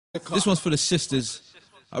This one's for the sisters.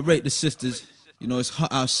 I rate the sisters. You know, it's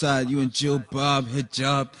hot outside. You and Jill, Bob,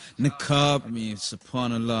 Hijab, Niqab. I mean,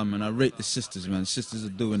 subhanallah, man. I rate the sisters, man. The sisters are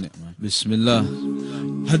doing it, man. Bismillah.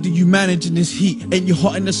 How do you manage in this heat? Ain't you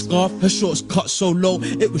hot in the scarf? Her shorts cut so low,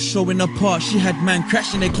 it was showing her part. She had man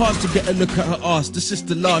crashing their cars to get a look at her ass. The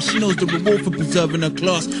sister lost. She knows the reward for preserving her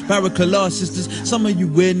class. Barakallah, sisters. Some of you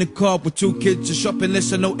wear niqab with 2 kids to shopping.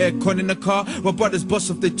 Listen, no aircon in the car. While brothers bust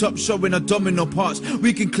off their top, showing our domino parts.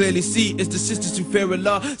 We can clearly see it's the sisters who fear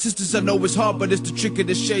Allah. Sisters, I know it's hard, but it's the trick of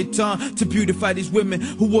the shaitan to beautify these women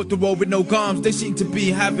who walk the road with no gums. They seem to be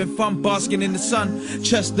having fun basking in the sun,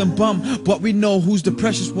 chest and bum, but we know who's the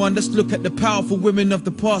precious one. Let's look at the powerful women of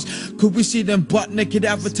the past. Could we see them butt naked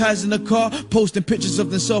advertising the car, posting pictures of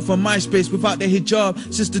themselves on MySpace without their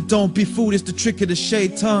hijab? Sister, don't be fooled, it's the trick of the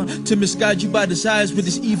shaitan to misguide you by desires with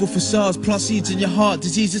his evil facades. Plant seeds in your heart,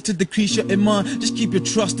 diseases to decrease your iman. Just keep your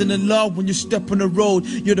trust in Allah when you step on the road.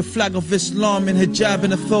 You're the flag of Islam in hijab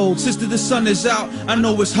and a thobe. Sister, the sun is out, I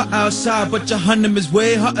know it's hot outside, but Jahannam is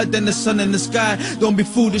way hotter than the sun in the sky. Don't be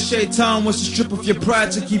fooled, the shaitan wants to strip off your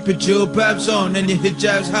pride to keep your jilbabs on and your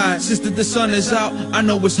hijabs high. Sister, the sun is out, I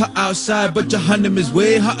know it's hot outside, but Jahannam is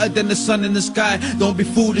way hotter than the sun in the sky. Don't be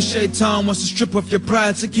fooled, the shaitan wants to strip off your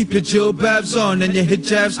pride to keep your jilbabs on and your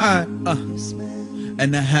hijabs high.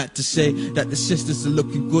 And I had to say that the sisters are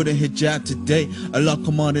looking good in hijab today. Allah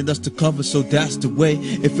commanded us to cover, so that's the way.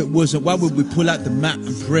 If it wasn't, why would we pull out the mat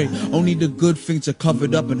and pray? Only the good things are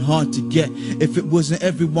covered up and hard to get. If it wasn't,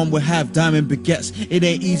 everyone would have diamond baguettes. It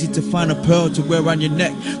ain't easy to find a pearl to wear on your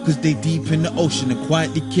neck, cause they deep in the ocean and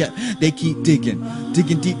quietly kept. They keep digging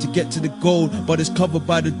deep to get to the gold, but it's covered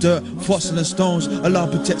by the dirt, fossil and stones. Allah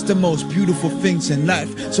protects the most beautiful things in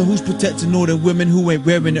life. So who's protecting all the women who ain't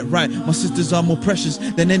wearing it right? My sisters are more precious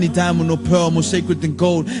than any diamond or pearl, more sacred than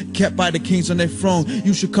gold, kept by the kings on their throne.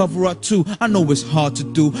 You should cover up too. I know it's hard to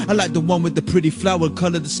do. I like the one with the pretty flower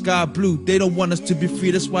color, the sky blue. They don't want us to be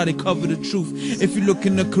free, that's why they cover the truth. If you look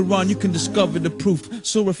in the Quran, you can discover the proof.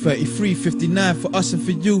 Surah 33:59 for us and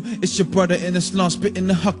for you. It's your brother in Islam spitting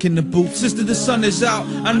the huck in the booth. Sister, the sun is out,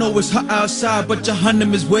 I know it's hot outside, but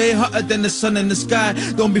Jahannam is way hotter than the sun in the sky.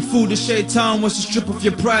 Don't be fooled, the shaitan wants to strip off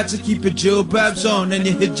your pride to keep your jilbabs on and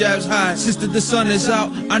your hijabs high. Sister, the sun is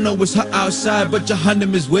out, I know it's hot outside, but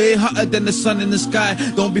Jahannam is way hotter than the sun in the sky.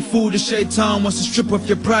 Don't be fooled, the shaitan wants to strip off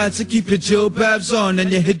your pride to keep your jilbabs on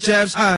and your hijabs high.